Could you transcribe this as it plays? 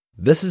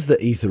This is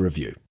the Ether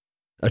Review,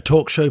 a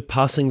talk show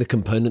passing the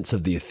components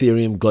of the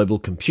Ethereum global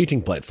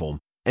computing platform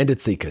and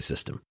its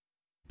ecosystem.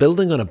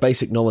 Building on a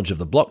basic knowledge of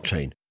the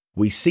blockchain,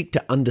 we seek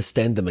to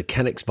understand the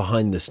mechanics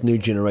behind this new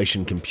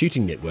generation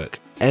computing network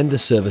and the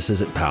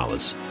services it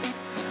powers.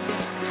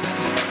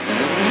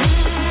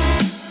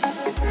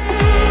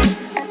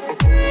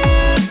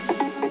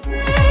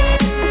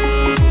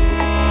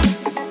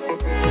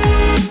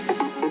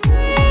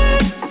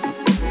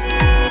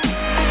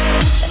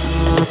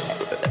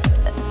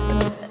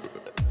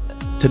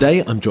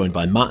 Today, I'm joined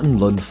by Martin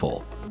Lund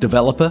Foer,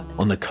 developer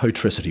on the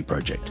Cotricity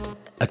project,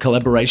 a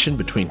collaboration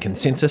between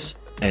ConsenSys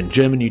and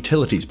German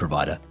utilities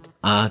provider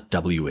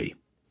RWE.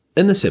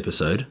 In this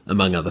episode,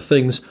 among other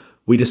things,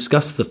 we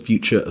discuss the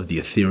future of the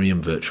Ethereum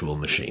virtual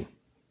machine.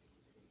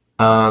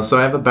 So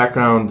I have a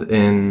background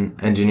in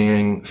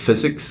engineering,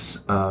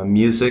 physics,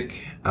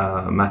 music,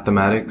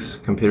 mathematics,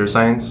 computer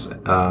science,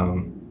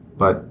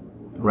 but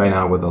right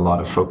now with a lot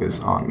of focus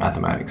on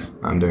mathematics.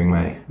 I'm doing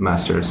my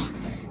master's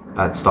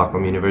at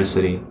Stockholm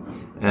University,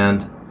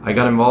 and I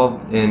got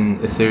involved in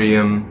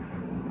Ethereum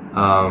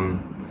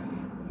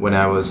when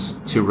I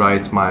was to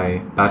write my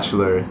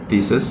bachelor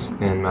thesis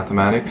in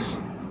mathematics,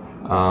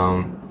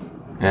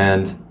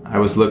 and I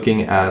was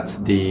looking at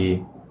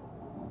the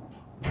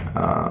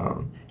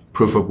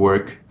proof of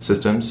work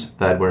systems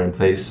that were in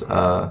place.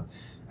 I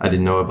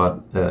didn't know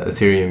about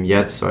Ethereum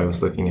yet, so I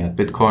was looking at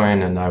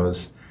Bitcoin, and I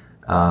was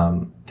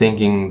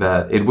thinking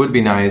that it would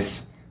be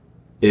nice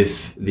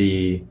if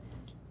the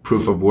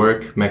proof of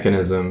work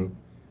mechanism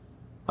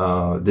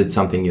did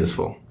something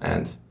useful.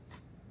 And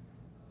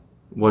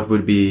what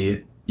would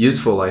be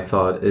useful, I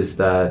thought, is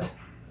that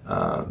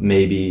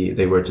maybe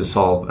they were to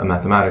solve a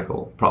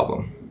mathematical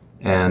problem.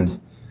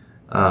 And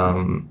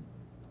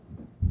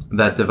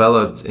that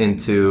developed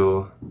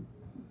into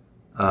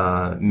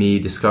me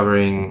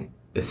discovering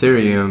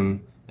Ethereum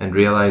and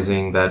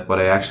realizing that what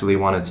I actually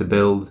wanted to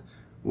build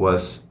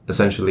was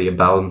essentially a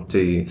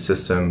bounty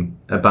system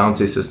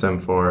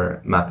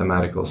for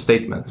mathematical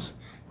statements.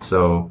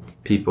 So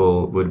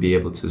people would be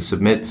able to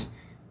submit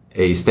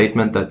a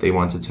statement that they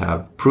wanted to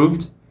have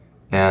proved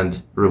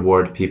and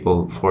reward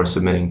people for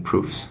submitting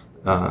proofs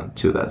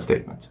to that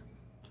statement.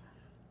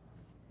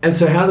 And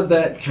so how did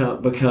that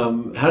turn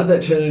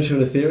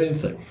into an Ethereum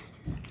thing?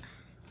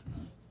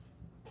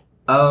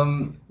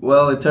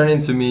 Well, it turned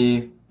into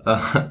me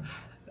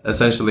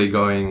essentially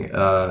going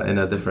in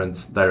a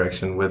different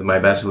direction with my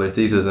bachelor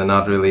thesis and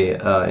not really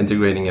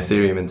integrating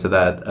Ethereum into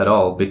that at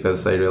all,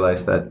 because I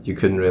realized that you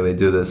couldn't really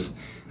do this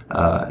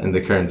in the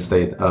current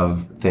state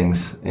of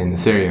things in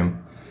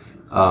Ethereum.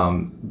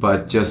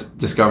 But just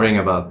discovering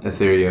about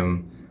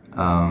Ethereum,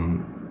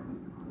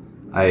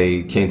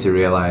 I came to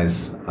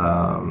realize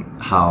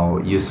how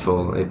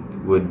useful it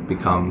would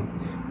become,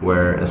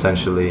 where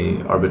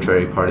essentially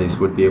arbitrary parties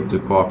would be able to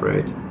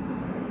cooperate.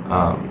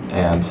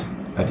 And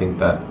I think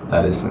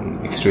that is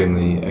an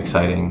extremely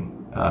exciting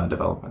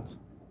development.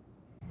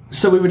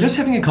 So we were just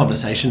having a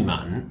conversation,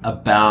 Martin,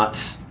 about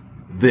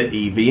the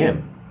EVM.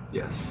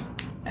 Yes.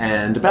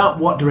 And about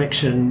what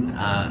direction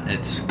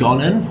it's gone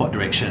in, what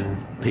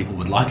direction people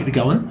would like it to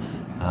go in,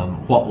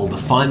 what will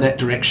define that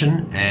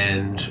direction,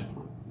 and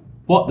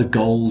what the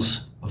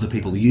goals of the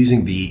people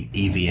using the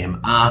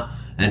EVM are,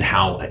 and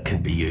how it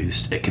can be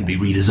used. It can be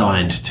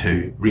redesigned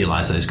to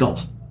realize those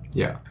goals.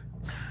 Yeah.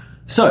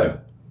 So,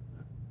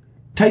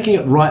 taking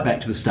it right back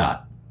to the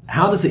start,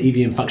 how does the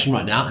EVM function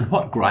right now, and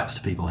what gripes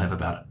do people have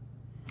about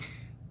it?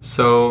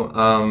 So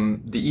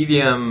the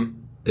EVM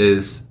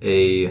is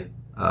a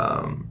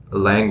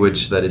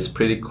language that is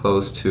pretty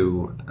close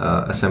to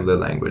assembly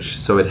language.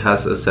 So it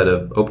has a set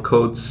of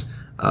opcodes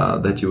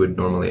that you would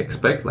normally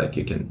expect, like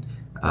you can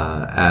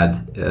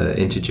add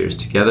integers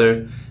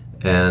together,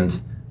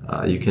 and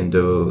you can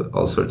do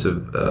all sorts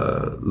of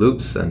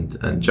loops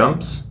and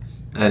jumps.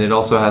 And it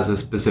also has a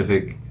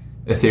specific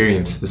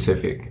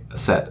Ethereum-specific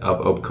set of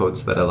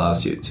opcodes that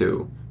allows you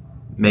to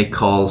make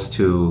calls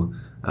to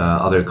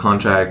other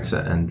contracts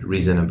and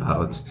reason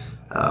about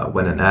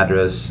when an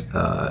address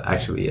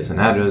actually is an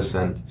address,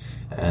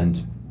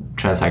 and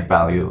transact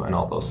value and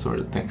all those sort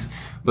of things.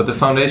 But the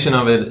foundation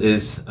of it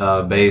is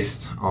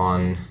based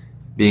on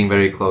being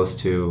very close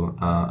to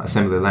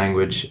assembly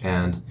language,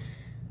 and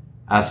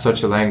as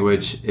such a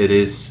language, it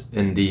is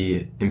in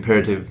the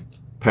imperative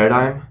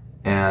paradigm,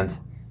 and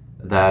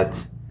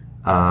that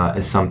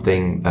is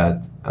something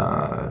that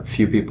quite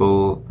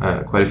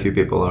a few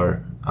people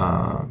are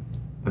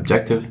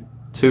objective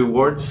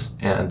towards,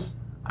 and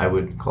I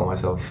would call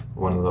myself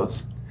one of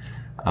those.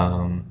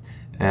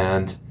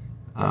 And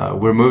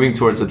we're moving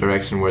towards a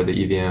direction where the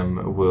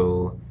EVM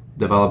will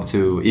develop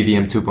to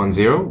EVM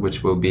 2.0,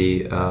 which will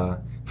be a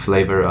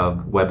flavor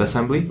of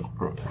WebAssembly,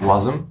 or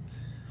WASM.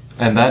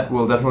 And that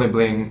will definitely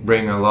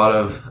bring a lot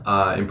of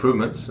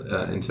improvements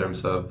in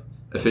terms of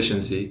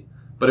efficiency,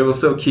 but it will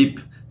still keep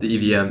the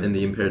EVM in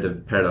the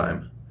imperative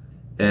paradigm.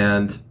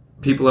 And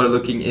people are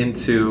looking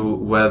into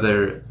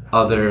whether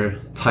other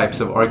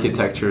types of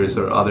architectures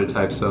or other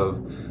types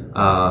of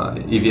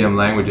EVM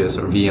languages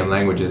or VM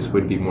languages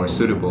would be more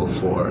suitable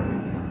for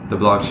the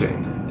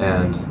blockchain.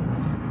 and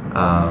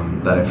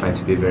that I find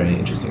to be a very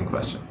interesting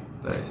question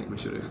that I think we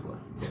should explore.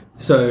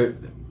 So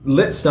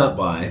let's start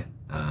by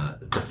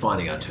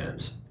defining our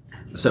terms.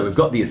 So we've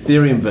got the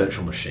Ethereum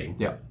virtual machine,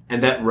 Yeah.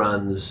 and that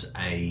runs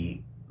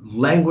a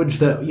language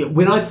that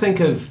when I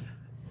think of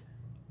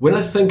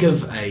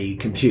a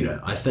computer,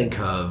 I think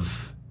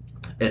of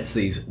it's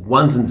these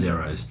ones and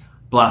zeros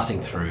blasting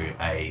through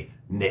a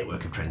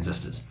network of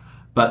transistors.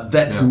 But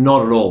that's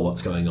not at all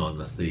what's going on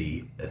with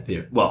the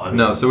Ethereum. Well, I mean,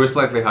 No, so we're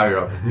slightly higher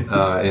up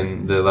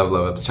in the level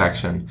of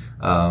abstraction.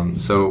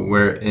 So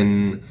we're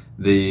in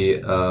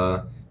the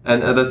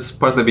and that's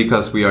partly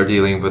because we are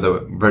dealing with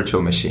a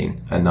virtual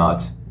machine and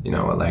not,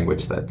 a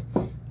language that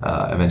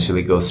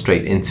eventually goes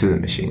straight into the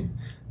machine.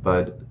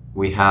 But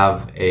we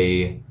have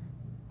an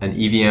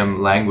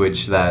EVM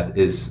language that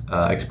is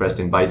expressed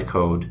in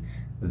bytecode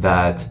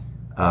that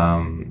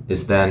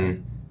is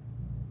then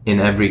in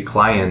every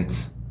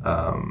client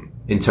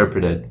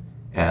interpreted,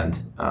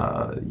 and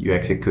you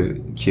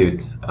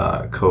execute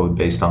code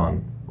based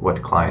on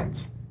what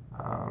client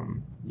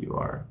you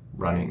are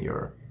running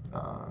your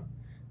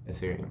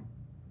Ethereum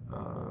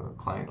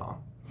client on.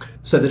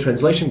 so the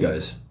translation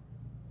goes,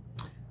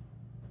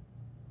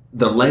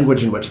 the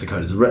language in which the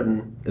code is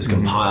written is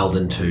compiled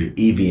into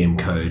EVM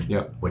code,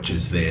 Yeah. which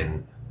is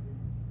then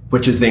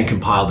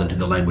compiled into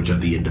the language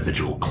of the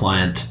individual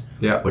client,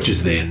 Yeah. which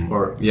is then,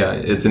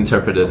 It's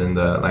interpreted in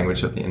the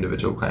language of the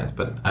individual client,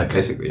 but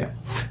basically, yeah.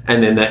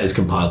 and then that is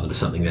compiled into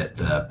something that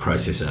the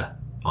processor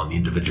on the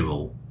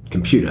individual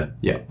computer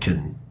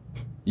can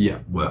Yeah.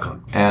 work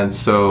on. And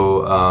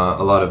so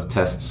a lot of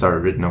tests are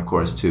written, of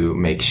course, to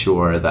make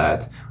sure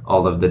that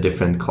all of the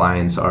different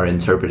clients are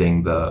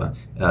interpreting the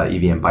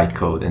EVM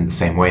bytecode in the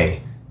same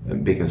way,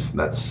 because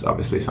that's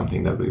obviously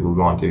something that we would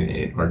want to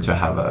in order to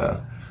have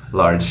a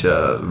large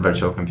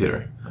virtual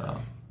computer.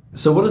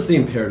 So what is the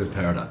imperative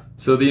paradigm?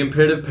 So the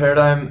imperative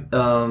paradigm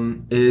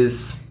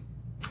is,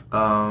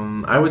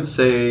 I would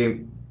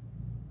say,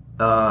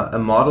 a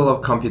model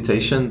of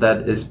computation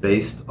that is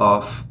based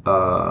off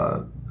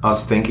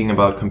us thinking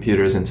about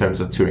computers in terms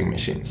of Turing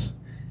machines.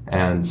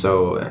 And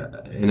so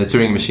in a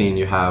Turing machine,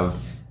 you have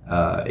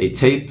a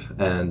tape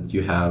and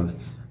you have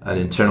an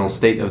internal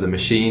state of the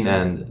machine,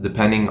 and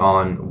depending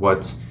on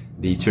what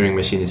the Turing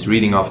machine is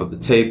reading off of the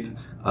tape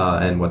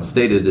and what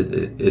state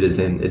it is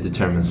in, it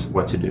determines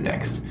what to do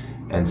next.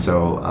 And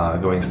so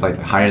going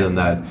slightly higher than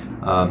that,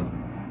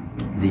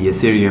 the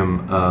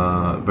Ethereum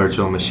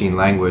virtual machine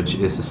language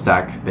is a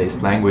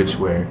stack-based language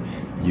where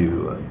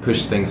you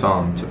push things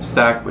onto a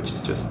stack, which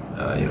is just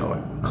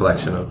a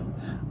collection of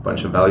a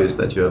bunch of values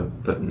that you have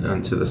put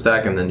into the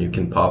stack, and then you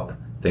can pop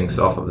things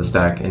off of the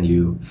stack and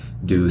you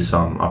do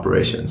some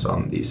operations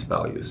on these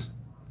values.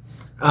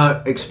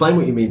 Explain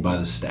what you mean by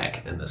the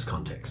stack in this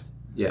context.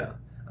 Yeah.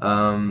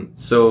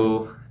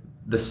 So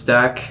the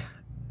stack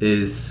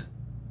is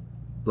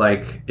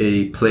like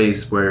a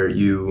place where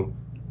you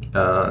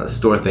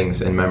store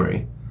things in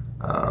memory.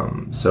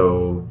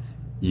 So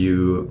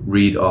you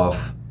read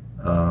off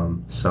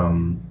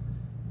some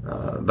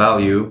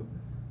value.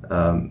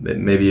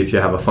 Maybe if you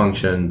have a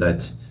function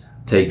that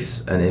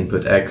takes an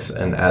input x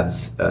and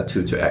adds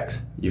 2 to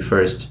x, you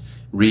first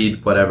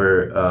read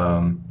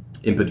whatever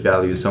input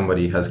value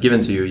somebody has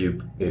given to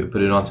you, you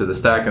put it onto the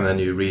stack, and then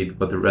you read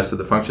what the rest of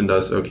the function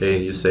does. Okay,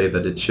 you say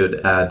that it should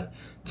add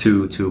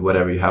 2 to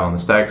whatever you have on the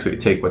stack, so you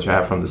take what you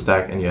have from the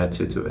stack and you add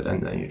 2 to it,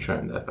 and then you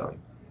return that value.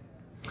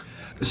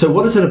 So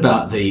what is it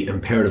about the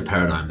imperative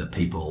paradigm that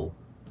people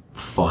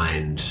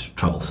find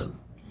troublesome?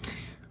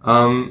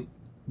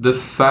 The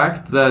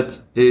fact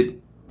that it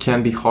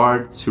can be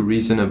hard to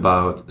reason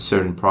about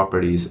certain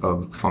properties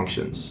of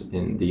functions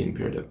in the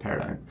imperative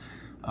paradigm.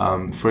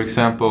 For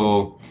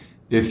example,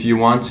 if you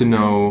want to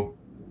know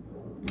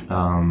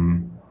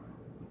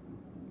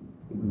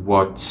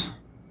what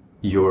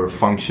your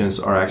functions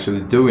are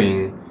actually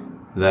doing,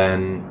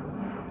 then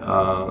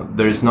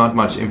there's not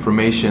much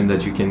information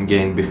that you can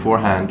gain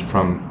beforehand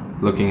from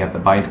looking at the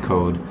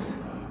bytecode,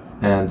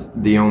 and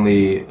the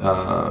only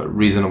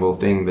reasonable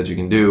thing that you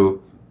can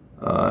do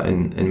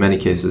in many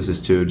cases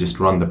is to just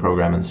run the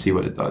program and see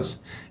what it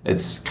does.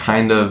 It's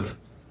kind of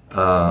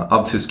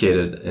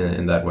obfuscated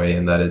in that way,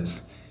 in that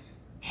it's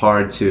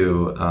hard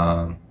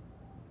to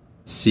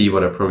see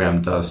what a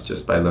program does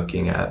just by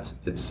looking at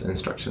its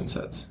instruction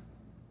sets.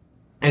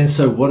 And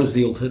so what is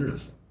the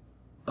alternative?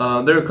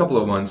 There are a couple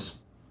of ones.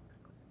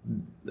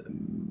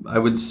 I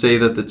would say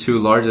that the two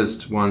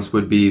largest ones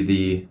would be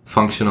the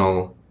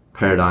functional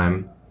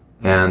paradigm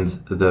and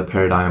the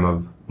paradigm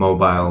of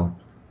mobile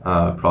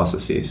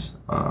processes.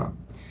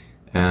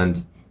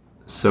 And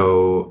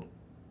so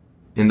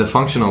in the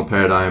functional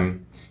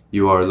paradigm,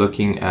 you are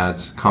looking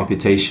at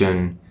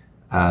computation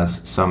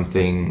as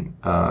something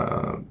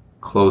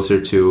closer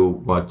to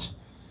what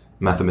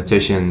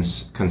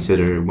mathematicians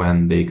consider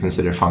when they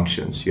consider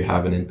functions. You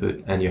have an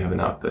input and you have an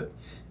output,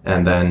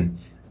 and then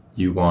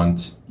you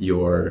want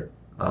your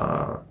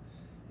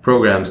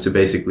programs to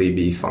basically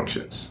be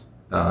functions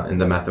in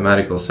the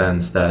mathematical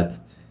sense that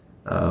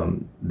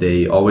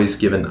they always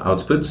give an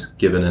output,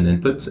 given an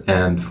input,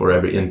 and for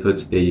every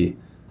input they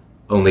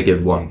only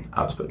give one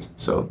output.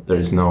 So there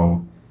is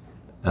no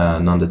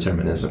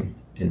non-determinism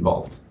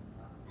involved.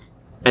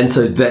 And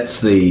so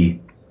that's the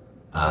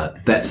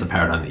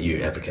paradigm that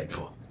you advocate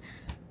for.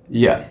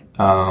 Yeah,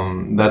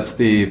 that's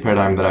the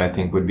paradigm that I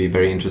think would be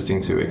very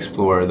interesting to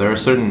explore. There are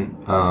certain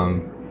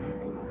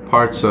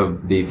parts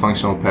of the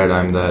functional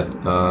paradigm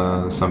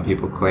that some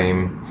people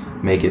claim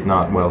make it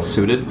not well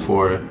suited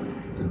for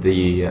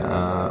the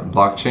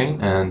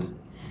blockchain, and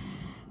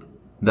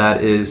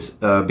that is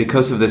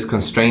because of this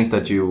constraint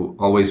that you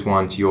always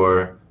want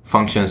your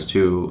functions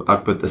to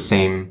output the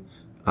same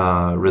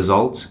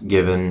result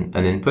given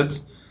an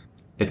input.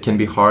 It can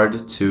be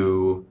hard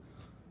to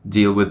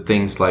deal with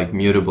things like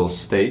mutable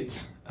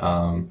states.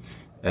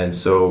 And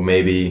so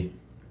maybe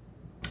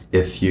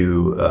if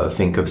you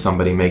think of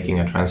somebody making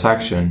a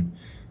transaction,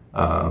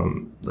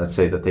 let's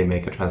say that they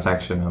make a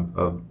transaction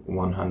of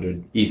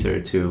 100 ether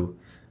to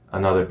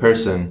another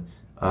person,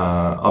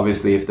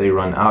 obviously if they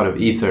run out of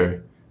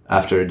ether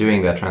after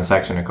doing that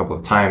transaction a couple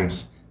of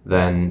times,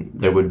 then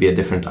there would be a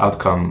different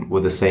outcome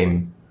with the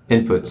same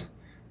input.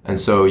 And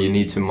so you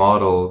need to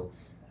model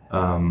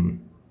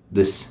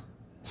this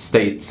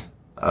state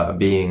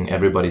being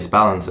everybody's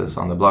balances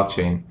on the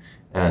blockchain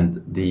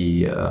and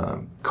the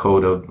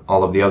code of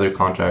all of the other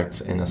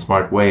contracts in a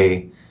smart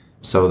way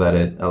so that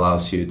it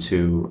allows you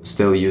to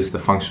still use the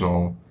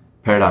functional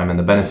paradigm and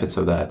the benefits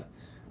of that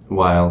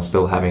while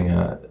still having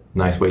a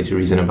nice way to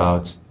reason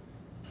about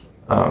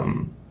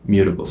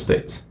mutable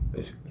states,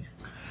 basically.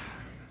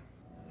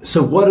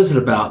 So what is it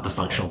about the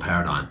functional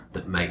paradigm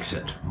that makes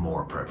it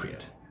more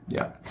appropriate?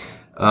 Yeah.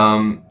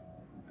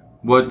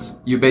 What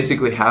you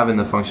basically have in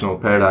the functional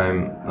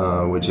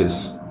paradigm, which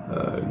is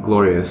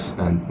glorious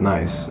and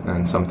nice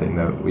and something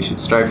that we should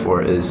strive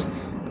for, is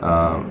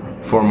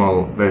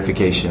formal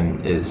verification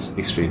is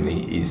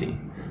extremely easy.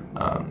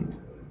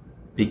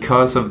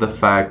 Because of the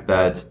fact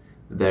that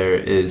there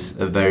is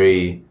a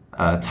very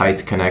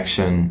tight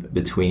connection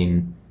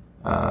between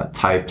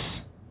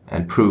types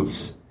and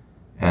proofs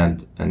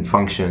and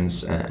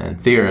functions and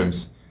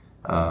theorems,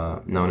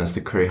 known as the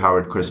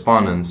Curry-Howard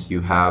correspondence,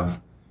 you have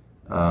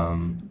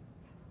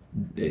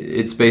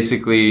it's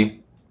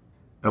basically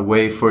a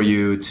way for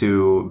you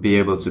to be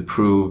able to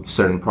prove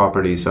certain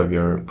properties of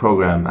your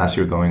program as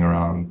you're going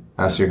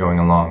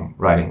along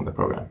writing the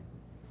program.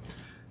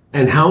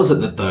 And how is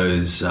it that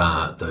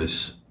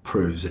those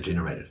proofs are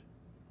generated?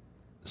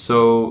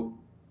 So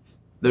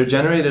they're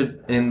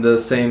generated in the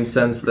same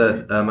sense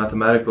that a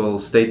mathematical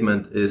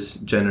statement is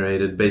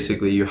generated.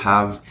 Basically, you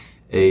have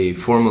a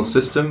formal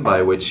system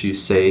by which you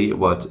say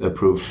what a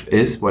proof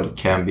is, what it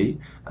can be,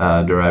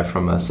 derived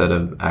from a set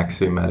of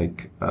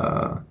axiomatic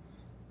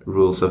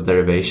rules of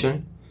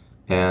derivation.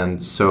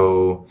 And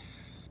so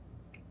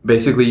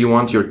basically you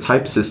want your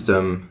type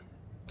system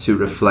to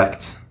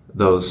reflect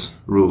those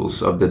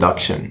rules of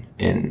deduction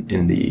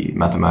in the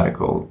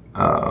mathematical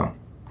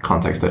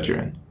context that you're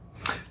in.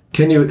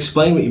 Can you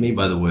explain what you mean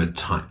by the word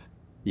type?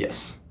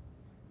 Yes,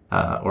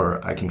 or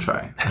I can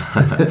try.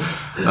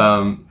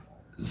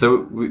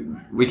 So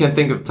we can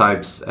think of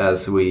types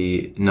as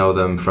we know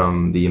them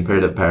from the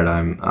imperative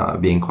paradigm,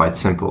 being quite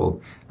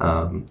simple,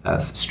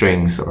 as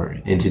strings or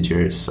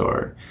integers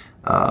or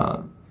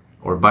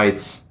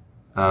bytes,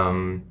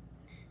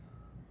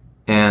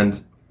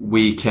 and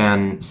we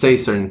can say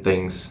certain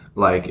things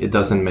like it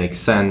doesn't make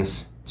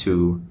sense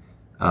to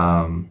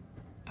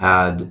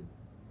add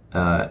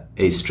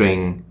a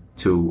string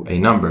to a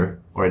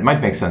number, or it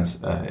might make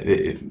sense.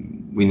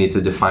 We need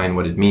to define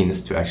what it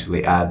means to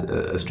actually add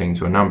a string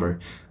to a number.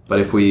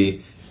 But if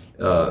we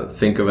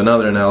think of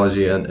another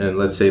analogy and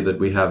let's say that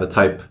we have a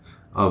type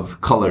of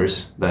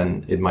colors,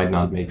 then it might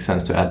not make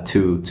sense to add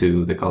 2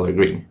 to the color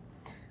green.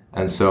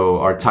 And so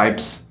our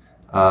types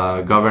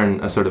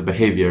govern a sort of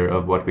behavior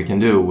of what we can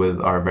do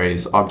with our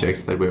various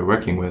objects that we're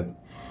working with.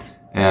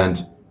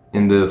 And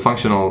in the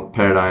functional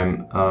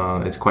paradigm,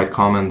 it's quite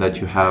common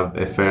that you have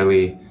a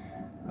fairly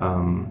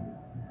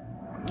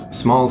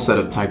small set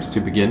of types to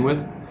begin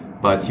with,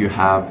 but you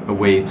have a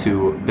way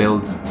to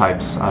build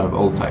types out of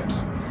old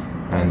types.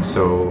 And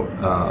so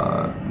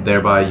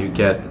thereby you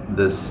get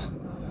this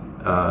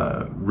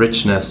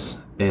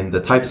richness in the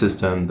type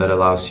system that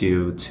allows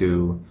you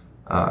to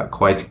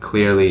quite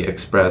clearly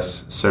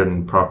express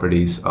certain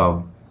properties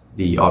of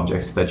the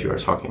objects that you are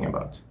talking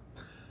about.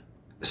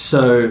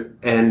 So,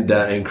 and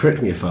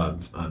correct me if I'm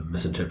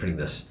misinterpreting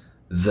this,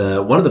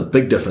 one of the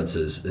big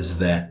differences is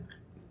that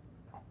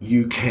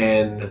you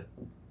can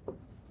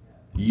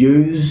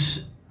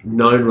use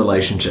known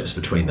relationships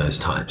between those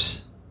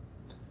types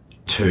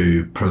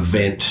to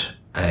prevent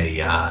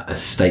a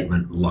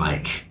statement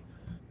like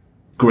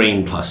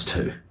green plus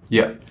 2.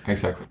 Yeah,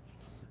 exactly.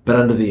 But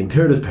under the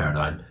imperative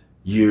paradigm,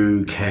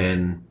 you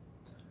can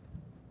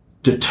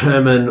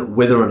determine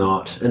whether or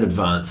not, in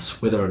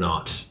advance, whether or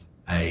not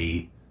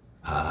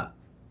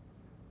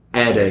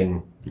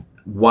adding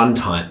one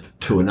type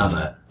to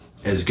another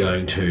is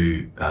going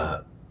to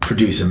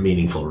produce a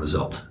meaningful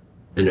result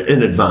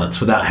in advance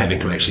without having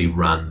to actually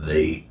run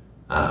the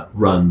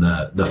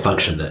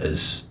function that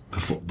is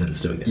that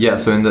it's doing it. Yeah,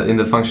 so in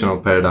the functional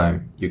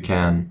paradigm, you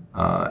can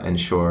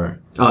ensure.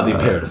 Oh, the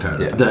imperative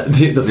paradigm.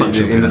 Yeah. The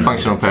functional in the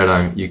functional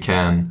paradigm, you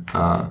can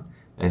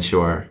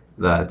ensure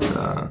that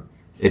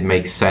it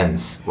makes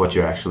sense what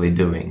you're actually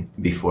doing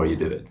before you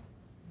do it.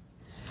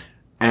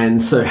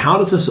 And so, how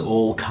does this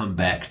all come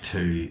back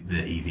to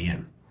the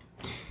EVM?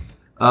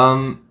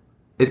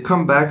 It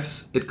comes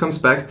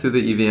back to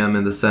the EVM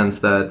in the sense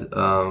that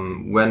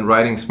when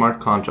writing smart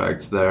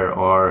contracts, there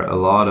are a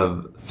lot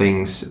of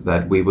things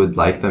that we would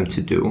like them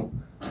to do,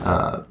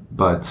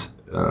 but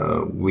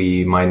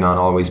we might not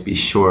always be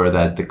sure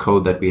that the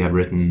code that we have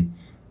written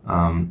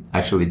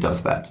actually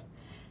does that.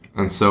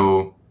 And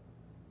so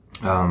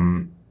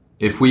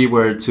if we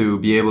were to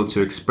be able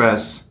to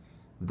express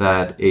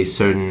that a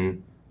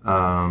certain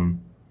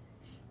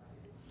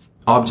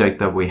object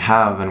that we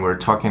have and we're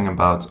talking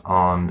about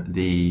on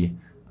the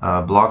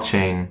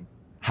blockchain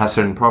has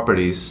certain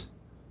properties,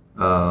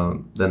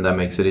 then that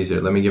makes it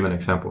easier. Let me give an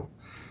example.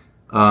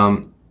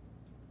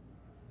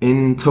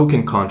 In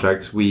token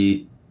contracts,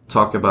 we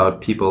talk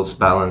about people's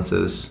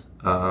balances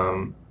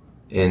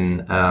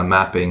in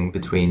mapping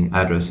between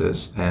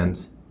addresses and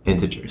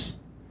integers.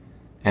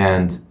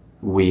 And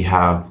we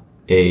have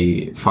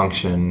a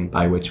function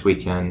by which we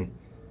can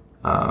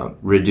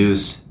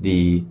reduce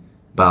the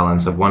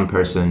balance of one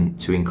person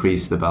to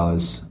increase the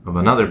balance of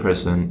another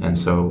person. And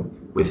so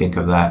we think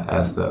of that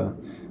as the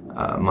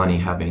money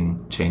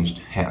having changed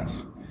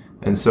hands.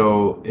 And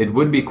so it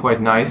would be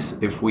quite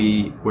nice if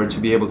we were to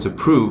be able to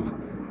prove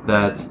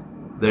that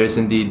there is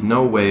indeed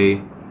no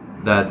way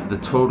that the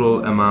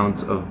total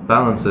amount of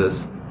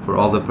balances for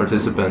all the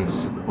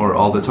participants or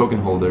all the token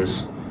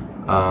holders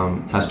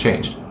has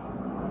changed.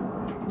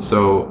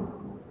 So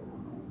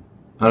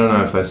I don't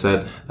know if I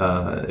said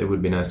it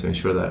would be nice to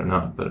ensure that or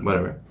not, but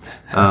whatever.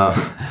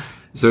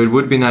 So it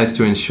would be nice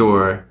to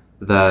ensure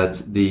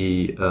that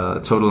the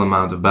total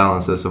amount of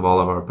balances of all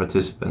of our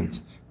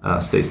participants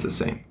stays the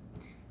same.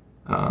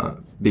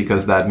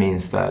 Because that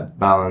means that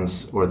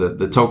balance or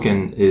the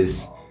token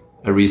is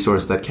a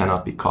resource that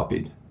cannot be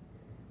copied.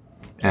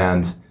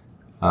 And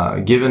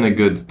given a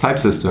good type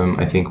system,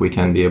 I think we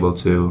can be able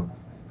to,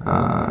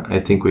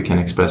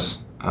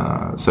 express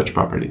such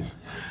properties.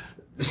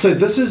 So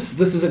this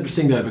is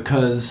interesting though,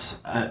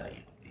 because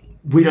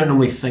we don't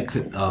normally think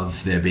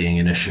of there being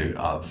an issue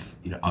of,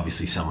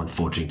 obviously someone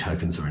forging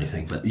tokens or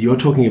anything, but you're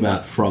talking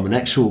about from an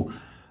actual,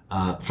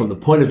 from the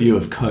point of view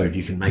of code,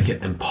 you can make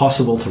it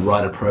impossible to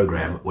write a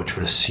program which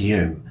would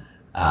assume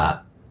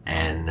an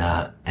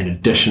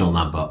additional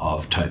number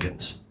of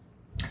tokens.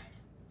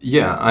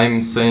 Yeah,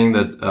 I'm saying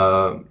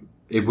that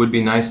it would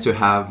be nice to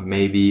have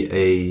maybe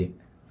a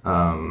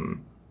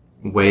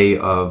way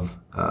of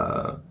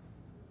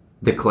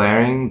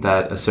declaring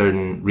that a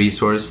certain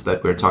resource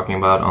that we're talking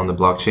about on the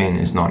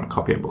blockchain is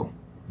non-copyable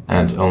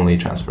and only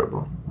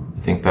transferable.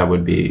 I think that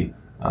would be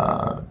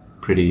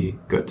pretty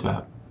good to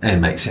have.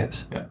 And makes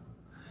sense. Yeah.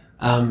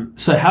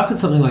 So how could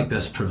something like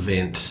this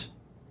prevent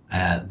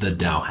the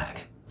DAO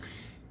hack?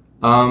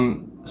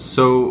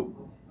 So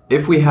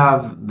if we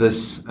have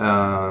this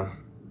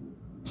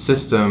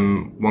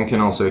system, one can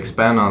also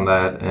expand on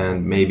that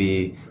and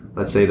maybe,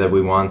 let's say that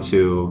we want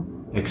to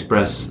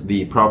express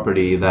the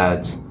property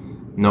that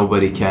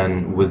nobody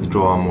can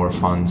withdraw more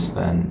funds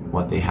than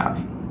what they have.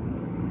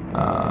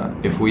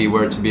 If we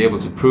were to be able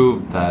to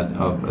prove that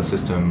of a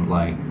system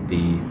like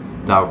the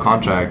DAO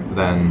contract,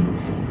 then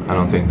I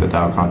don't think the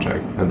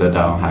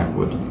DAO hack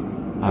would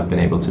have been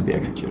able to be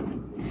executed.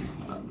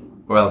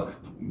 Well,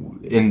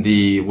 in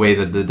the way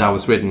that the DAO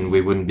was written,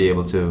 we wouldn't be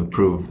able to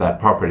prove that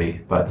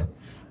property, but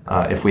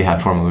if we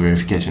had formal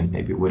verification,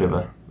 maybe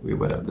we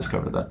would have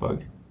discovered that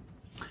bug.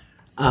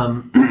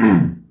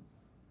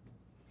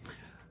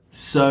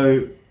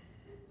 So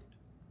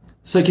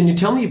can you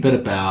tell me a bit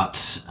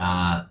about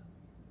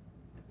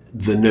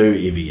the new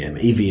EVM,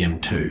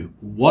 EVM2?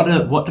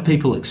 What do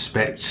people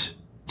expect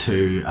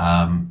to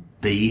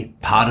be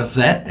part of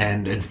that,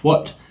 and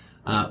what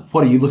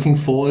are you looking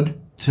forward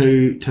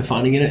to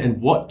finding in it, and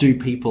what do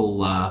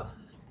people?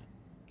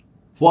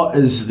 What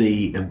is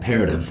the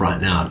imperative right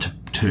now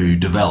to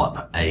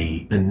develop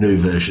a new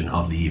version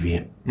of the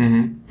EVM?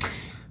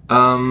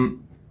 Mm-hmm.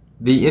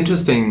 The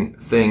interesting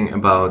thing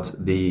about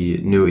the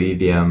new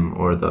EVM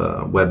or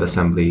the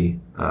WebAssembly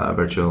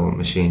virtual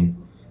machine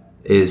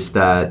is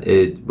that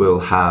it will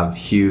have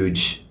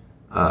huge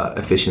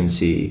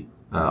efficiency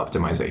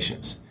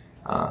optimizations.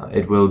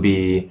 It will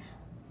be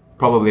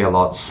probably a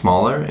lot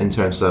smaller in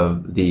terms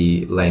of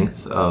the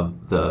length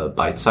of the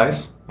byte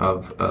size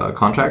of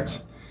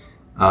contracts,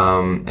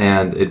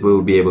 and it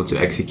will be able to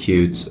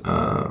execute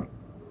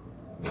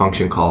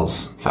function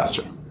calls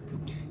faster.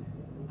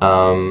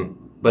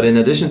 But in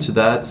addition to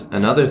that,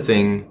 another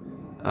thing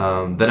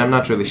that I'm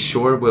not really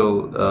sure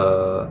will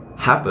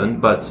happen,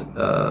 but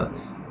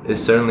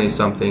is certainly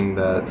something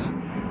that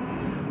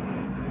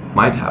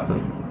might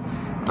happen,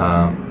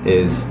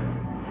 is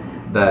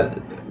that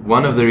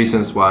one of the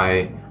reasons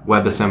why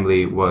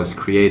WebAssembly was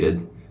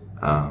created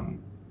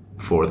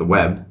for the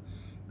web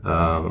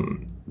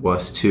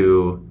was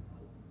to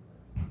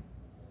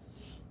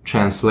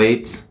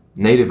translate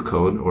native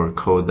code or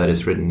code that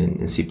is written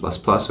in C++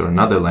 or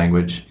another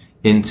language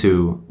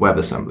into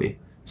WebAssembly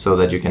so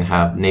that you can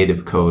have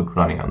native code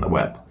running on the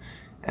web.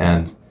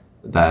 And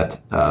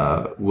that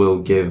will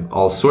give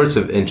all sorts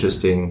of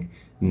interesting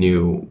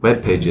new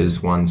web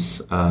pages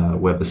once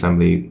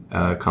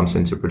WebAssembly comes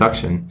into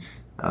production.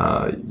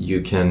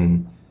 You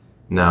can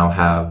now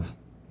have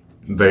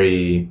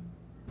very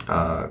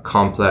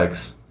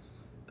complex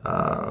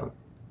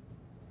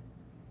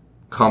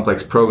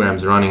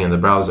programs running in the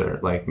browser,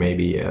 like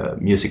maybe a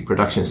music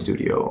production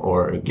studio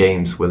or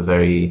games with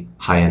very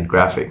high-end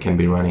graphic can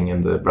be running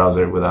in the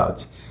browser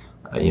without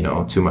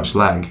too much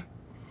lag.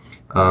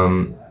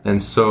 And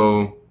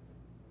so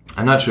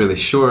I'm not really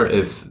sure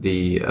if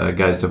the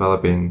guys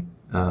developing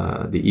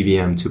the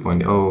EVM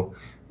 2.0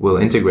 will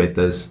integrate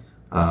this,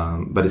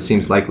 but it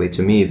seems likely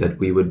to me that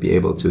we would be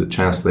able to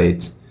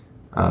translate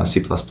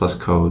C++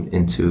 code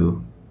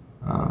into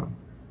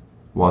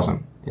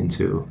WASM,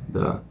 into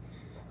the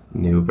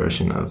new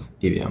version of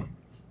EVM.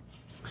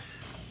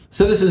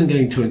 So this isn't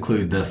going to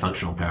include the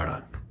functional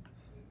paradigm?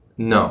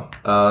 No.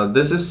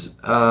 This is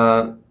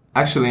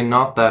actually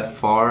not that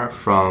far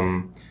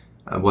from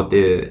what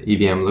the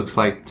EVM looks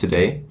like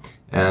today.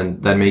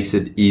 And that makes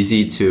it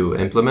easy to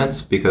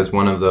implement, because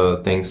one of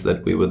the things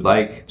that we would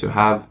like to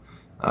have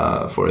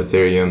for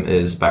Ethereum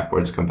is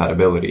backwards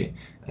compatibility.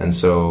 And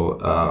so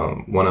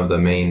one of the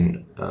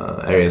main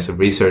areas of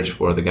research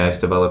for the guys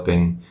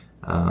developing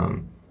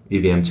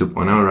EVM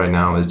 2.0 right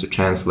now is to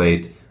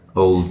translate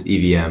old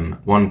EVM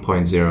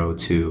 1.0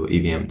 to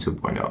EVM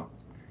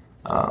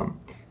 2.0.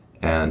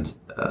 And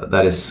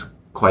that is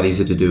quite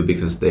easy to do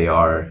because they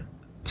are,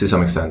 to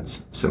some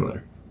extent,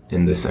 similar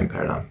in the same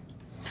paradigm.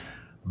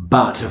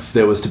 But if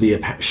there was to be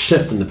a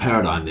shift in the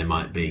paradigm, there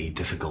might be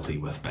difficulty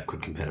with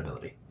backward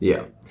compatibility.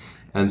 Yeah.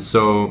 And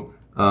so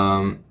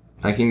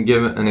I can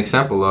give an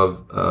example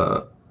of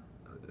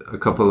a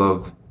couple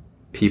of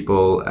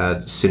people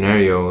at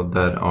Scenario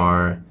that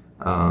are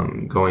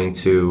going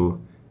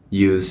to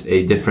use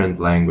a different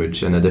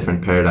language and a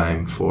different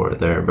paradigm for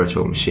their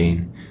virtual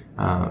machine,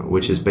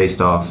 which is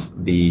based off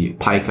the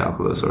Pi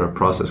calculus, or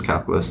process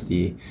calculus,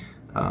 the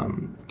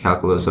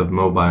calculus of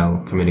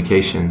mobile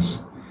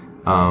communications.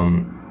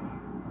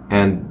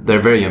 And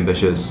they're very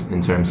ambitious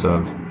in terms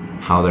of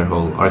how their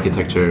whole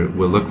architecture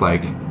will look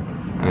like.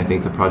 And I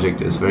think the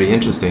project is very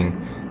interesting.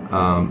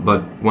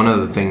 But one of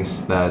the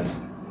things that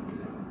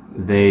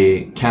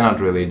they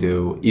cannot really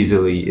do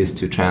easily is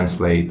to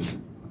translate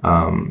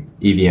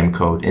EVM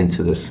code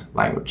into this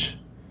language.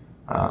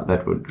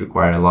 That would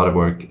require a lot of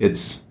work.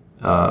 It's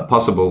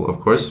possible, of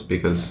course,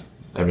 because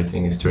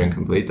everything is Turing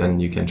complete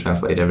and you can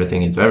translate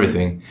everything into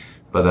everything,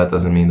 but that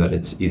doesn't mean that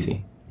it's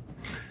easy.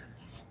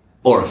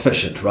 Or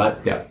efficient, right?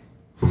 Yeah,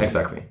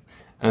 exactly.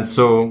 And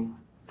so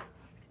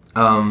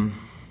I'm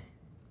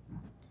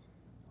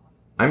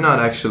not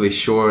actually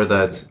sure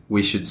that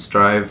we should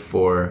strive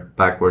for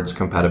backwards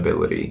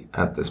compatibility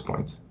at this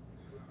point.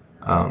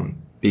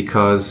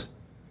 Because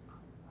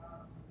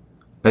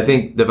I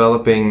think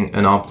developing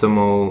an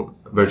optimal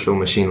virtual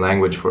machine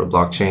language for a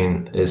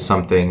blockchain is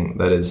something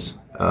that is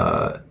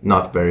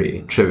not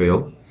very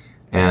trivial,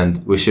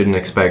 and we shouldn't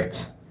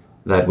expect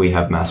that we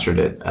have mastered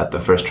it at the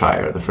first try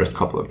or the first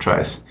couple of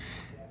tries.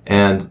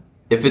 And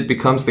if it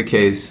becomes the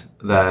case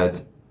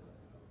that,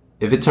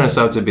 if it turns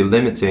out to be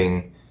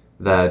limiting,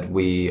 that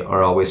we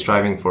are always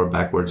striving for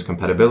backwards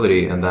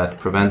compatibility and that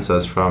prevents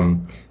us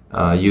from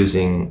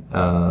using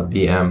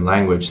VM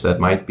language that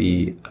might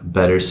be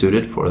better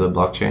suited for the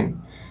blockchain,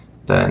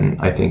 then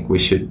I think we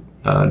should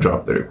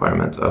drop the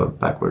requirement of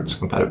backwards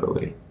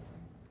compatibility.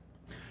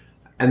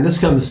 And this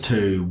comes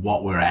to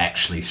what we're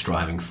actually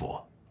striving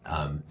for.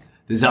 I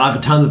have a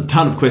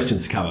ton of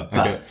questions to cover,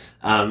 but Okay.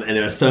 And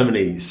there are so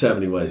many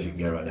ways you can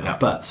go right now. Yeah.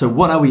 But so,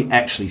 what are we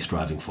actually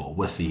striving for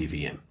with the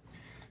EVM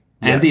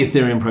and the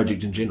Ethereum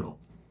project in general?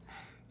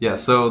 Yeah.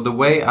 So the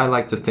way I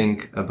like to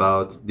think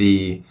about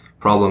the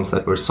problems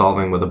that we're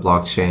solving with a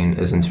blockchain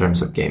is in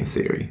terms of game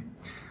theory.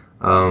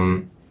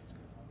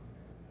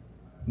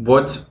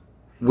 What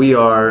we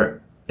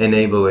are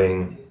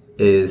enabling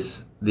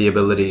is the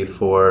ability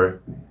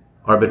for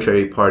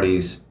arbitrary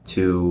parties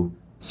to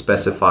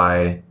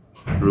specify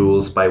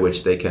rules by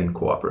which they can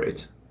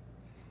cooperate.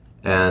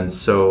 And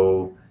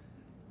so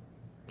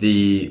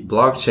the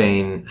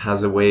blockchain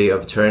has a way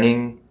of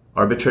turning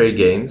arbitrary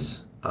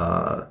games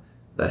that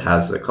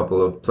has a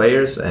couple of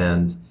players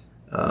and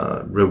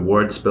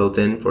rewards built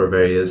in for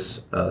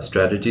various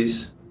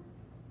strategies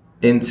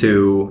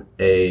into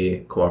a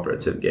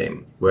cooperative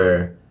game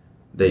where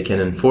they can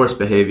enforce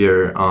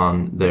behavior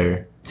on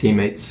their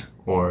teammates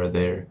or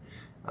their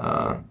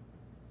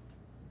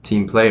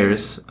team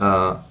players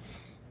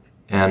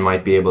and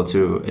might be able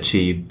to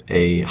achieve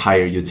a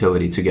higher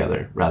utility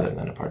together rather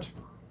than apart.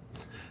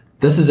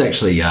 This is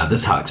actually,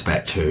 this harks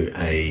back to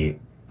a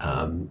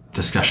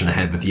discussion I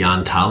had with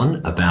Jan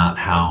Talen about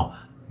how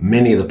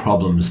many of the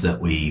problems that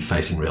we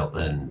face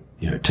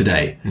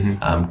today,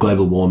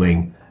 global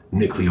warming,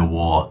 nuclear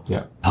war,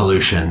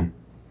 pollution,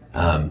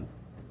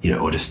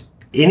 or just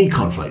any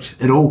conflict,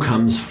 it all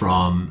comes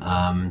from,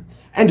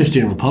 and just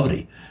general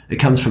poverty, it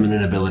comes from an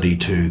inability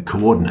to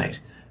coordinate.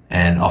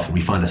 And often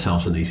we find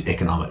ourselves in these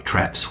economic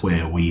traps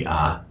where we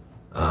are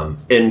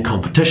in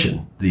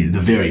competition, the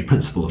very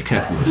principle of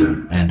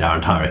capitalism and our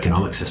entire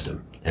economic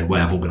system and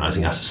way of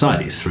organizing our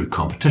societies through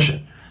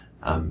competition.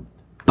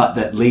 But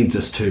that leads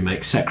us to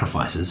make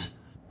sacrifices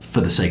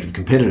for the sake of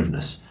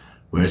competitiveness.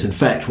 Whereas in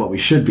fact, what we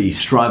should be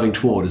striving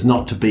toward is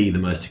not to be the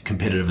most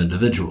competitive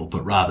individual,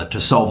 but rather to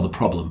solve the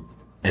problem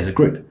as a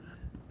group.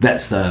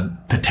 That's the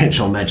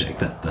potential magic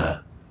that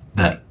the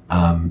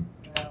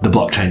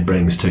blockchain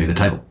brings to the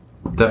table.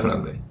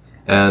 Definitely.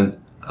 And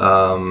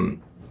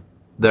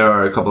there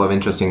are a couple of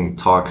interesting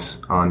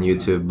talks on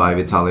YouTube by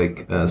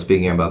Vitalik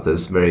speaking about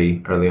this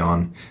very early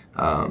on,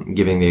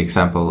 giving the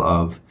example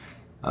of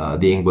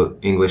the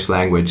English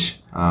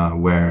language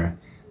where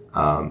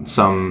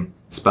some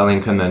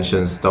spelling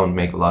conventions don't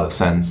make a lot of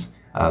sense.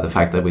 The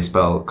fact that we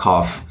spell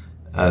cough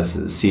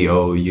as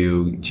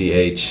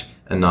C-O-U-G-H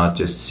and not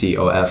just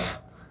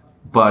C-O-F.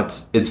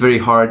 But it's very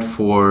hard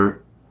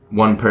for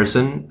one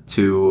person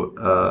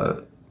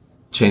to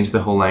change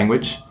the whole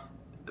language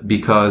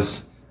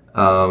because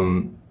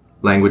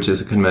language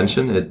is a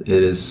convention. It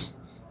is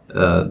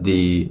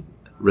the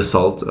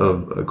result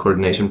of a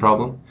coordination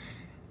problem.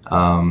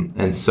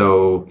 And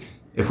so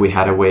if we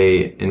had a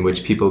way in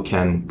which people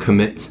can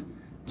commit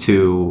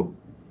to,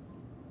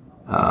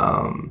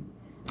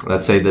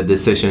 let's say, the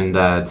decision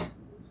that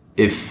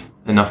if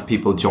enough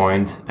people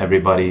joined,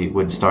 everybody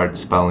would start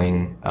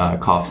spelling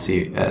cough,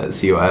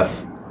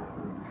 C-O-F,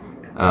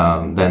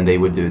 then they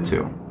would do it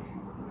too.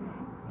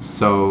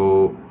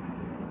 So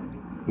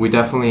we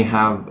definitely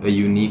have a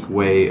unique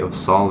way of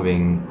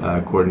solving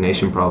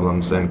coordination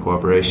problems and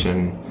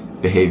cooperation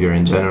behavior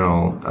in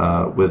general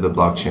with the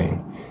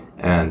blockchain.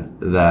 And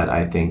that,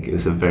 I think,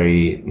 is a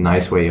very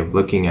nice way of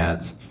looking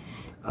at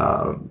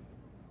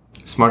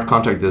smart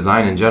contract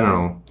design in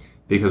general,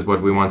 because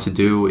what we want to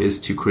do is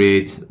to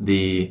create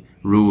the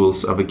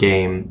rules of a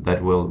game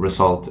that will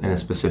result in a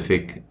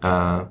specific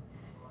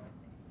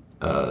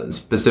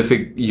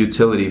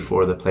utility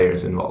for the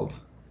players involved.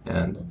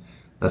 And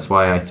that's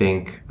why I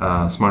think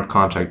smart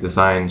contract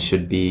design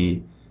should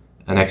be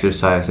an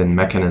exercise in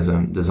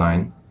mechanism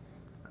design,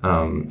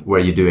 where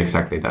you do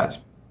exactly that.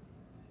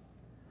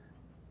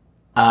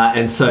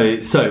 And so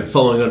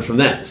following on from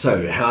that,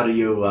 so how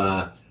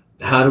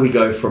do we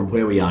go from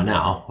where we are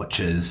now, which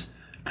is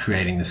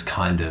creating this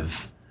kind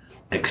of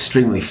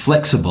extremely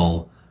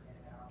flexible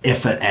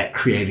effort at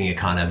creating a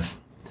kind of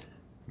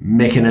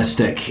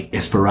mechanistic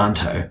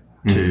Esperanto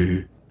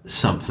to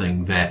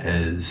something that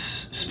is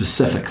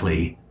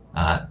specifically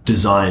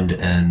designed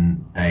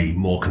in a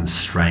more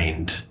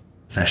constrained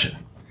fashion?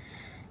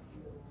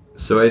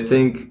 So I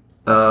think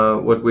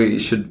what we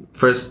should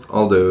first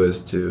all do is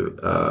to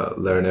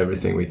learn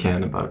everything we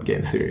can about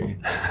game theory.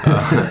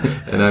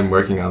 And I'm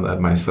working on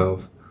that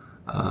myself,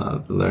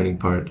 the learning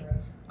part.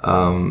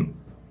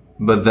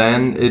 But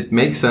then it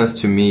makes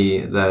sense to me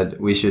that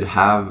we should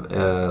have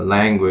a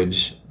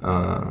language,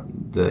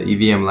 the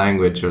EVM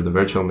language or the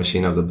virtual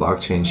machine of the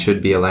blockchain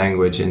should be a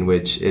language in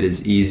which it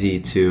is easy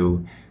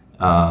to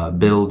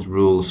build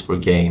rules for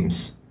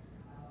games,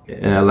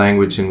 in a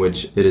language in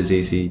which it is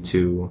easy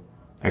to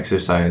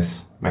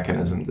exercise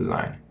mechanism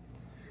design.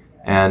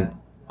 And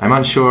I'm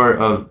unsure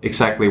of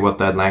exactly what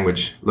that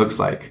language looks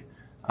like,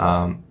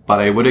 but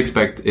I would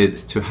expect it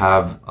to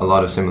have a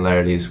lot of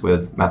similarities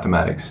with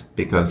mathematics,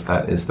 because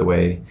that is the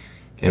way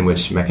in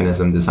which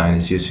mechanism design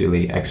is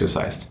usually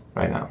exercised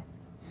right now.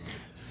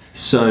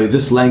 So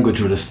this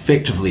language would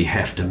effectively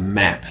have to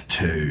map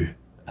to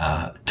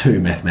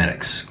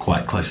mathematics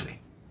quite closely.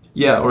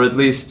 Yeah, or at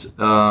least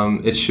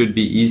it should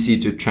be easy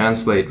to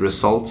translate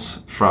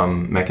results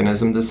from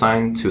mechanism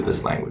design to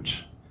this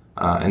language.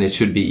 And it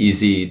should be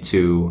easy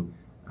to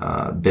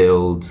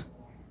build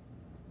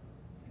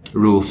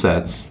rule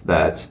sets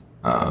that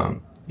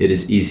it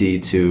is easy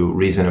to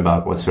reason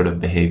about what sort of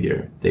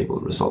behavior they will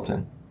result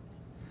in.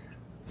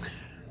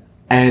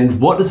 And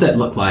what does that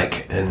look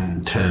like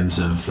in terms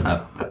of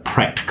a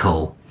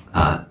practical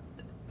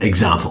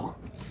example?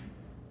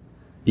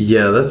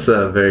 Yeah, that's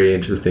a very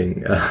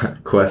interesting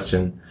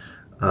question.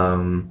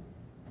 I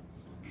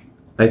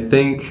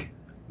think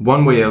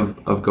one way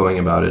of going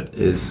about it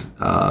is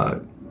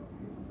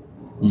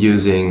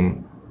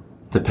using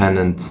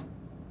dependent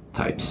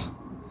types.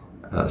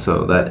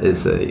 So that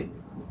is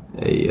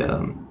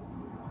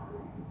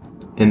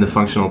in the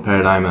functional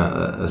paradigm,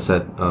 a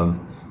set of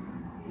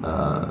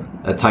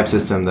a type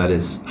system that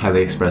is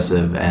highly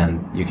expressive,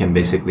 and you can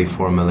basically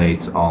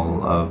formulate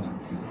all of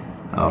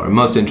or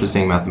most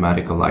interesting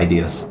mathematical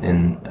ideas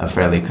in a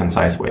fairly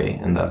concise way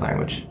in that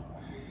language.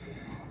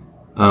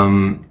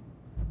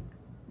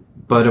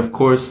 But of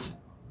course,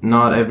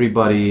 not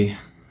everybody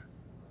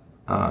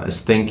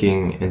is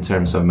thinking in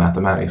terms of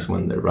mathematics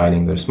when they're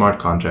writing their smart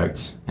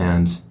contracts.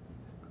 And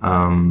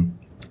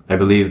I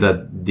believe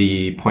that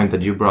the point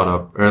that you brought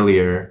up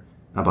earlier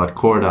about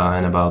Corda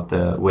and about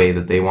the way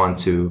that they want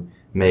to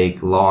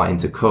make law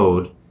into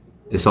code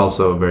is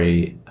also a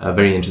very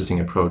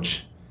interesting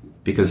approach.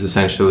 because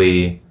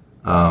essentially,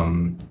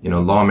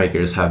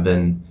 lawmakers have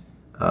been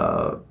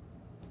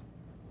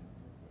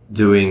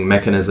doing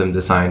mechanism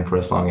design for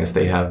as long as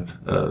they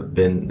have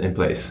been in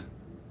place,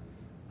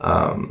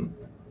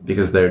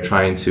 because they're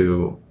trying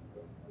to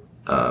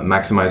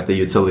maximize the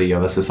utility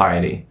of a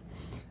society,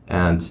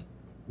 and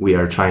we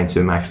are trying to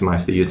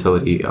maximize the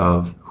utility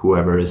of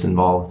whoever is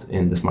involved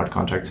in the smart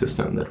contract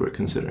system that we're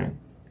considering.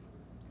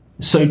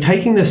 So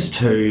taking this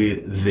to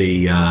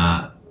the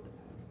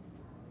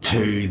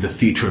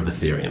future of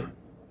Ethereum,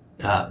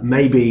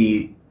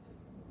 maybe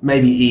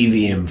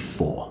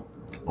EVM4,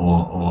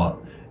 or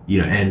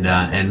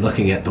and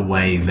looking at the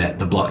way that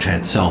the blockchain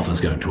itself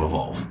is going to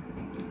evolve.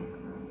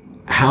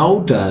 How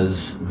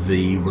does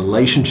the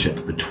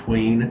relationship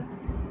between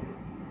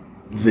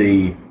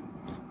the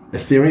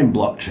Ethereum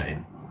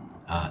blockchain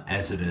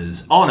as it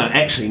is... Oh, no,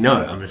 actually, no.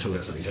 I'm going to talk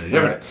about something totally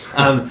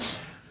different.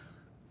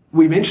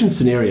 We mentioned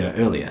Scenario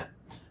earlier,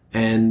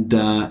 and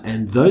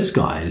those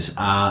guys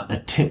are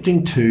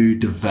attempting to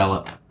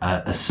develop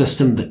a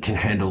system that can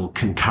handle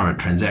concurrent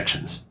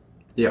transactions.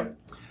 Yeah.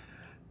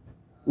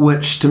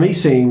 Which to me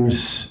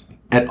seems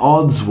at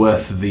odds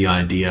with the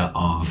idea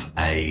of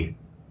at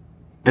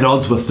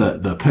odds with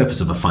the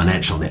purpose of a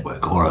financial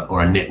network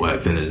or a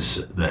network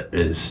that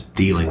is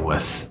dealing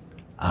with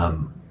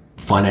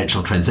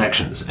financial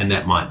transactions, and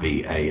that might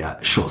be a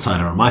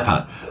short-sighted on my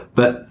part.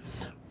 But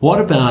what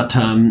about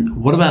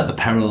the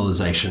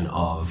parallelization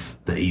of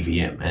the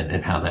EVM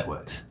and how that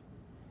works?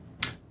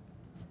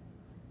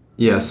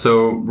 Yeah,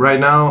 so right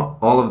now,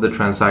 all of the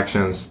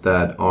transactions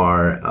that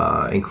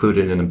are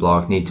included in a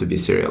block need to be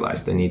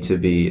serialized. They need to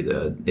be,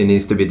 it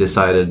needs to be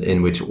decided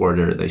in which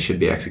order they should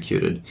be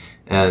executed.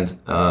 And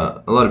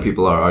a lot of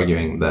people are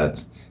arguing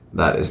that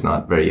that is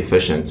not very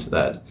efficient,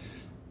 that,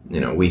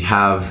 we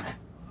have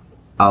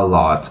a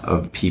lot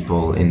of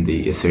people in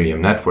the Ethereum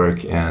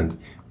network and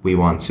we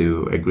want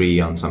to agree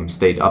on some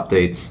state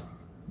updates,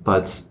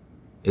 but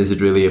is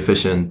it really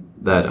efficient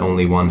that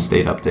only one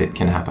state update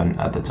can happen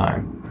at the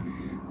time?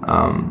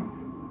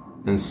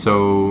 And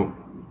so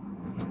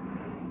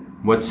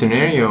what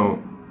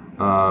Scenario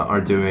are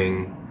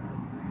doing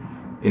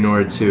in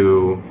order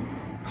to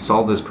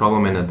solve this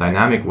problem in a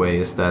dynamic way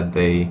is that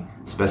they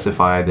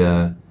specify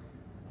the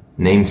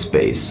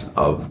namespace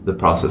of the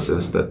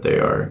processes that they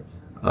are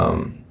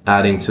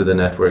adding to the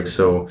network.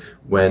 So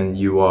when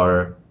you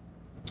are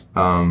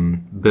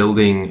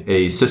building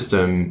a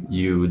system,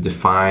 you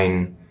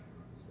define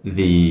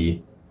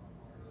the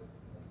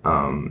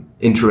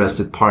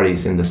interested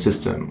parties in the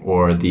system,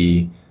 or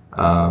the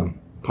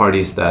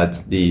parties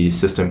that the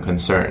system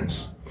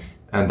concerns.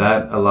 And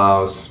that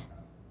allows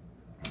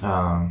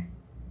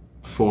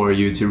for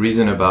you to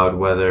reason about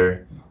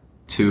whether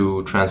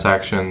two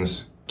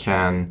transactions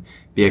can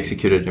be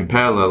executed in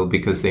parallel,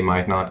 because they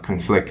might not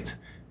conflict,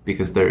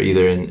 because they're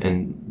either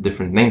in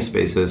different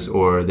namespaces,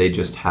 or they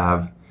just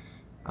have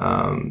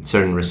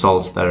certain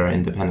results that are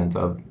independent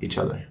of each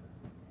other.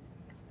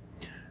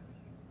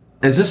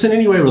 Is this in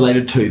any way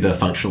related to the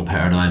functional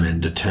paradigm in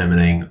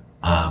determining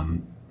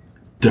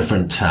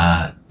different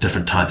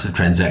types of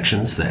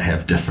transactions that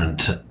have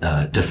different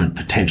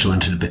potential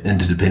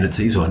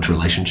interdependencies or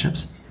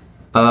interrelationships?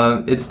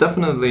 It's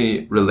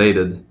definitely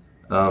related.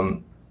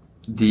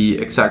 The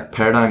exact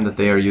paradigm that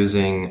they are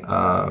using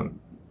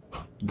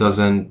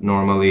isn't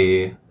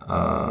normally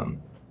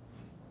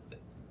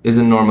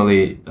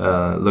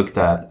looked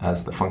at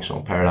as the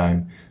functional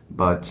paradigm,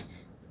 but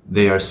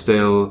they are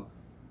still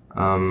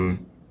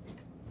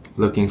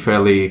looking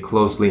fairly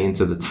closely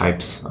into the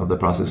types of the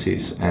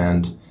processes,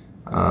 and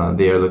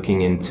they are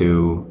looking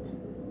into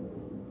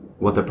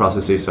what the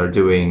processes are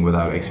doing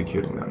without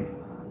executing them.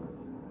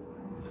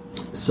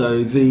 So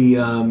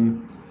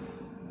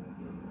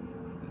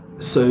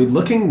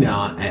looking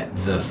now at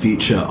the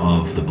future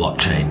of the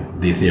blockchain,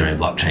 the Ethereum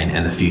blockchain,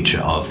 and the future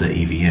of the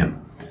EVM,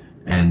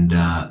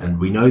 and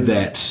we know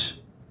that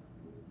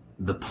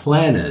the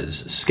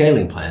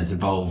scaling plans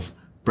involve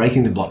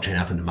breaking the blockchain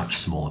up into much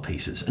smaller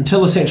pieces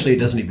until essentially it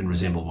doesn't even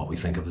resemble what we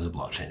think of as a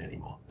blockchain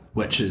anymore,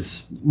 which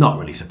is not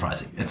really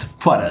surprising. It's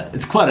quite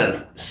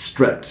a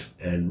strict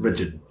and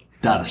rigid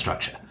data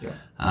structure.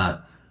 Yeah.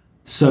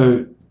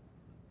 So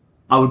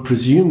I would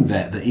presume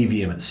that the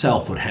EVM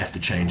itself would have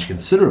to change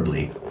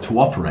considerably to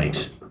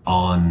operate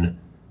on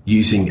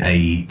using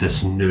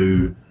this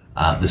new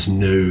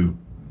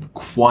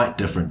quite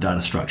different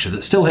data structure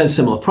that still has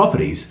similar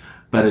properties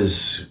but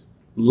is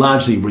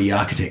largely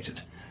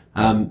re-architected.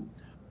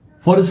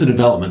 What is the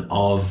development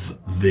of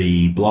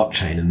the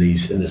blockchain in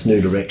this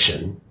new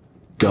direction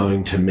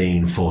going to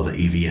mean for the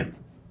EVM?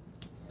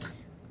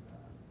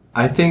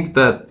 I think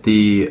that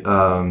the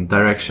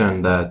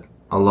direction that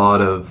a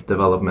lot of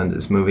development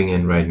is moving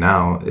in right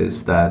now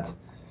is that,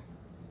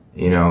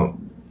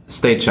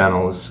 state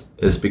channels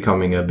is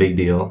becoming a big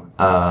deal,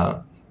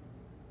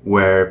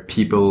 where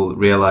people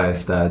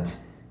realize that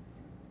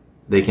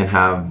they can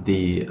have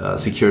the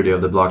security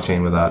of the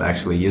blockchain without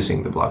actually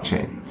using the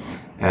blockchain.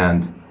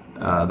 And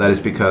that is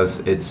because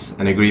it's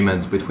an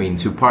agreement between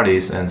two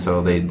parties, and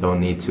so they don't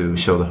need to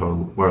show the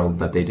whole world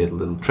that they did a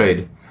little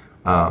trade.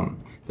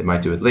 They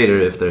might do it later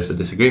if there's a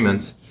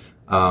disagreement.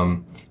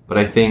 But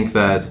I think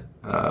that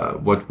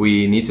what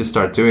we need to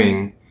start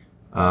doing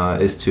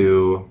is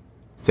to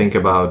think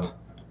about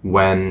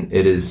when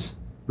it is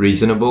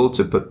reasonable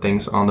to put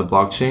things on the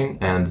blockchain,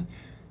 and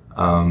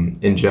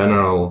in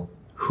general,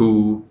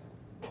 who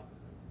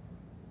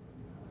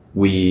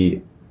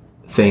we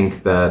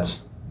think that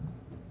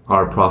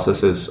our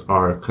processes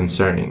are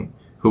concerning,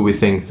 who we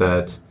think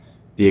that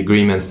the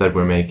agreements that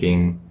we're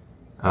making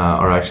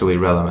are actually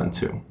relevant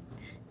to.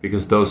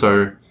 Because those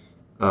are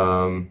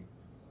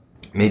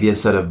maybe a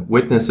set of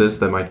witnesses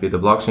that might be the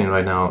blockchain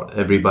right now.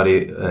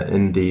 Everybody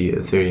in the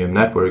Ethereum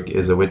network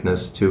is a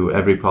witness to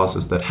every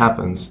process that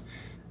happens.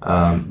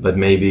 But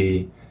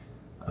maybe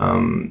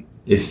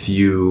if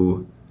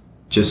you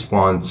just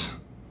want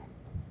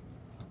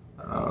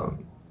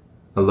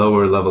a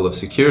lower level of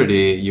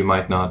security, you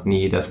might not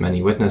need as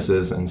many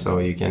witnesses, and so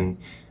you can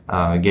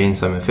gain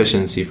some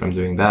efficiency from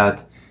doing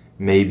that.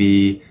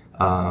 Maybe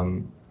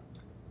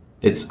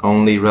it's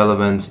only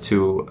relevant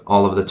to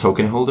all of the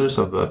token holders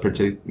of a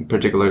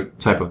particular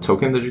type of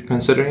token that you're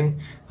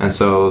considering, and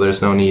so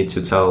there's no need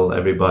to tell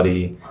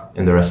everybody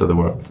in the rest of the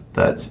world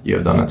that you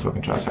have done a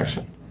token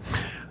transaction.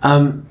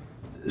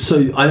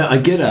 So I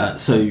get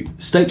so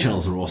state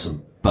channels are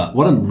awesome, but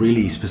what I'm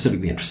really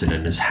specifically interested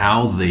in is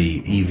how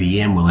the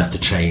EVM will have to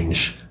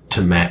change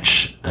to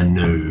match a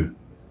new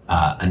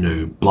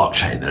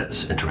blockchain that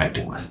it's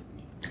interacting with.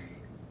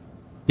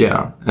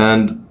 Yeah,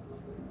 and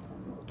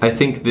I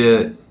think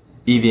the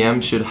EVM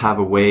should have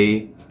a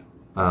way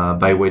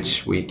by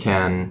which we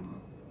can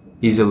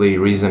easily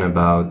reason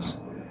about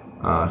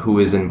who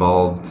is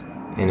involved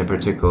in a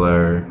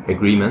particular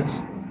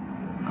agreement,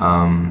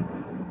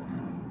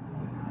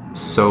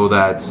 so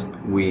that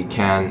we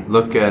can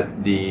look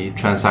at the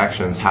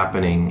transactions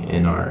happening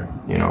in our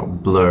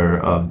blur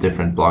of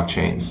different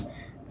blockchains,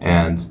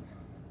 and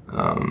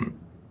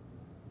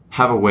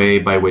have a way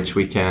by which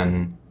we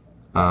can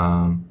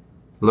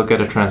look at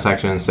a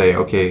transaction and say,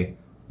 okay,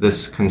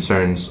 this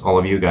concerns all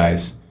of you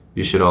guys.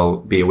 You should all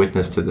be a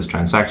witness to this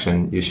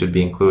transaction. You should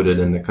be included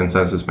in the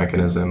consensus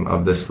mechanism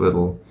of this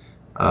little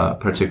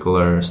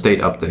particular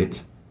state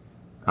update.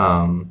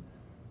 And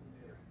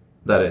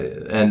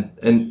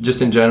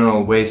just in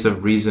general, ways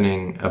of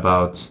reasoning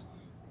about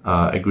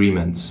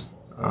agreements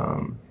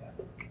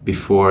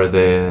before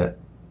the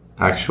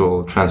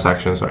actual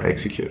transactions are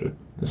executed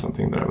is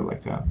something that I would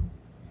like to have.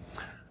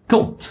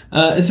 Cool.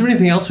 Is there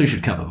anything else we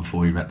should cover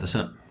before we wrap this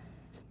up?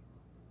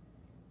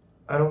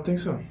 I don't think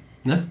so.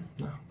 No?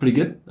 Pretty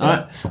good. All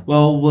right.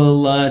 Well,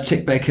 we'll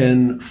check back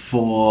in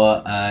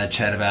for a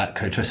chat about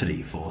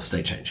Cotricity for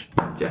state change.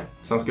 Yeah,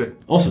 sounds good.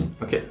 Awesome.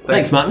 Okay.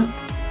 Thanks, Martin.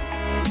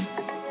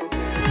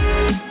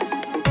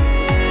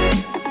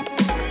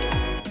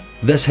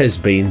 This has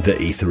been the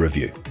Ether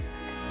Review.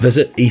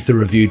 Visit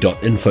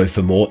etherreview.info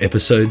for more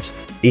episodes,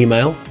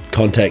 email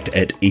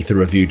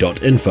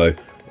contact@etherreview.info,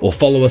 or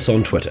follow us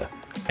on Twitter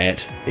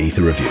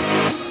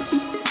 @etherreview.